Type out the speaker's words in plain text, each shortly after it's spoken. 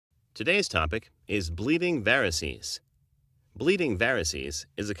Today's topic is bleeding varices. Bleeding varices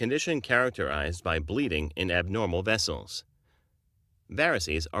is a condition characterized by bleeding in abnormal vessels.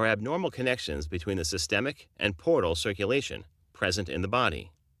 Varices are abnormal connections between the systemic and portal circulation present in the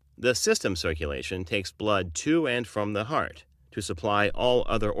body. The system circulation takes blood to and from the heart to supply all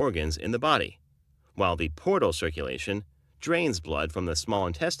other organs in the body, while the portal circulation drains blood from the small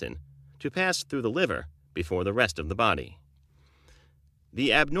intestine to pass through the liver before the rest of the body.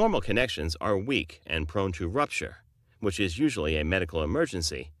 The abnormal connections are weak and prone to rupture, which is usually a medical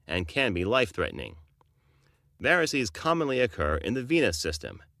emergency and can be life-threatening. Varices commonly occur in the venous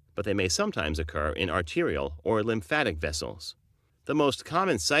system, but they may sometimes occur in arterial or lymphatic vessels. The most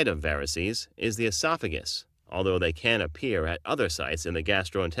common site of varices is the esophagus, although they can appear at other sites in the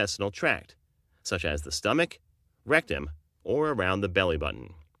gastrointestinal tract, such as the stomach, rectum, or around the belly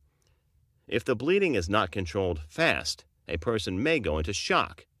button. If the bleeding is not controlled fast, a person may go into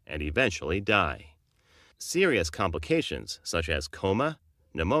shock and eventually die. Serious complications such as coma,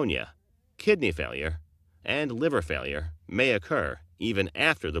 pneumonia, kidney failure, and liver failure may occur even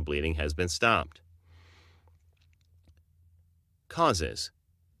after the bleeding has been stopped. Causes: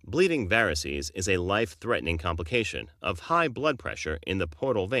 bleeding varices is a life-threatening complication of high blood pressure in the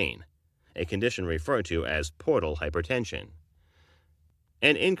portal vein, a condition referred to as portal hypertension.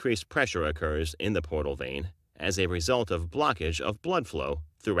 An increased pressure occurs in the portal vein as a result of blockage of blood flow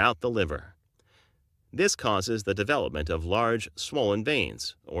throughout the liver. This causes the development of large swollen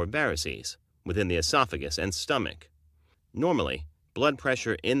veins, or varices, within the esophagus and stomach. Normally, blood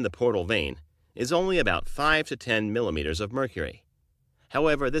pressure in the portal vein is only about 5 to 10 millimeters of mercury.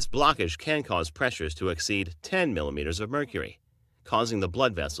 However, this blockage can cause pressures to exceed 10 millimeters of mercury, causing the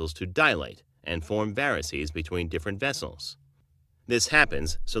blood vessels to dilate and form varices between different vessels. This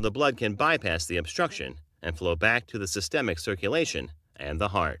happens so the blood can bypass the obstruction and flow back to the systemic circulation and the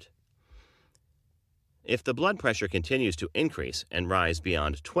heart. If the blood pressure continues to increase and rise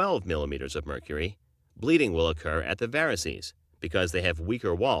beyond 12 millimeters of mercury, bleeding will occur at the varices because they have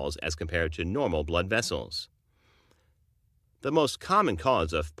weaker walls as compared to normal blood vessels. The most common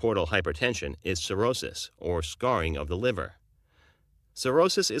cause of portal hypertension is cirrhosis, or scarring of the liver.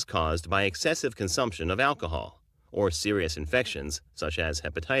 Cirrhosis is caused by excessive consumption of alcohol or serious infections such as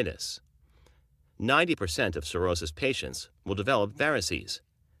hepatitis. 90% of cirrhosis patients will develop varices,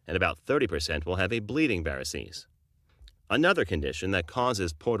 and about 30% will have a bleeding varices. Another condition that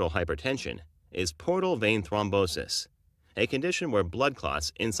causes portal hypertension is portal vein thrombosis, a condition where blood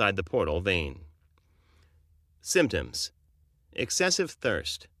clots inside the portal vein. Symptoms: excessive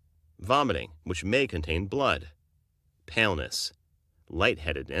thirst, vomiting which may contain blood, paleness,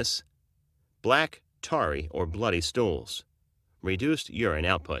 lightheadedness, black, tarry or bloody stools, reduced urine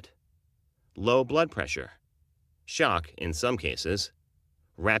output, low blood pressure, shock in some cases,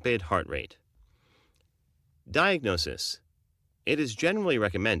 rapid heart rate. Diagnosis: it is generally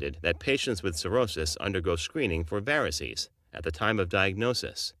recommended that patients with cirrhosis undergo screening for varices at the time of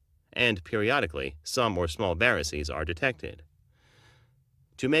diagnosis, and periodically some or small varices are detected.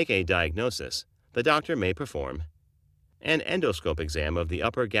 To make a diagnosis, the doctor may perform an endoscope exam of the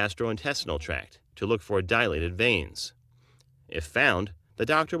upper gastrointestinal tract to look for dilated veins. If found, the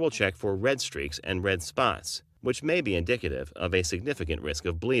doctor will check for red streaks and red spots, which may be indicative of a significant risk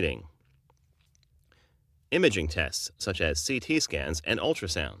of bleeding. Imaging tests such as CT scans and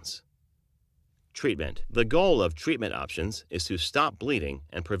ultrasounds. Treatment: the goal of treatment options is to stop bleeding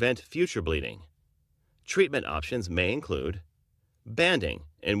and prevent future bleeding. Treatment options may include banding,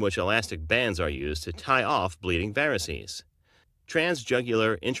 in which elastic bands are used to tie off bleeding varices,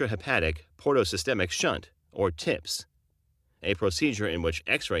 transjugular intrahepatic portosystemic shunt, or TIPS, a procedure in which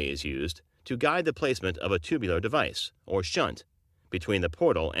X-ray is used to guide the placement of a tubular device, or shunt, between the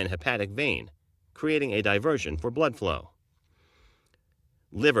portal and hepatic vein, creating a diversion for blood flow.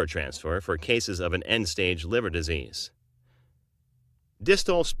 Liver transfer for cases of an end-stage liver disease.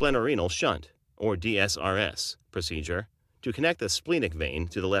 Distal splenorenal shunt, or DSRS, procedure to connect the splenic vein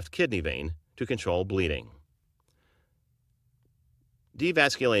to the left kidney vein to control bleeding.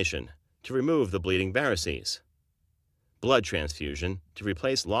 Devasculation, to remove the bleeding varices. Blood transfusion, to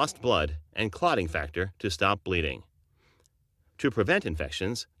replace lost blood, and clotting factor to stop bleeding. To prevent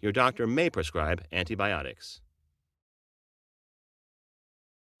infections, your doctor may prescribe antibiotics.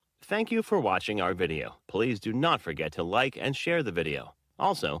 Thank you for watching our video. Please do not forget to like and share the video.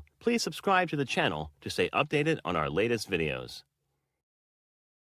 Also, please subscribe to the channel to stay updated on our latest videos.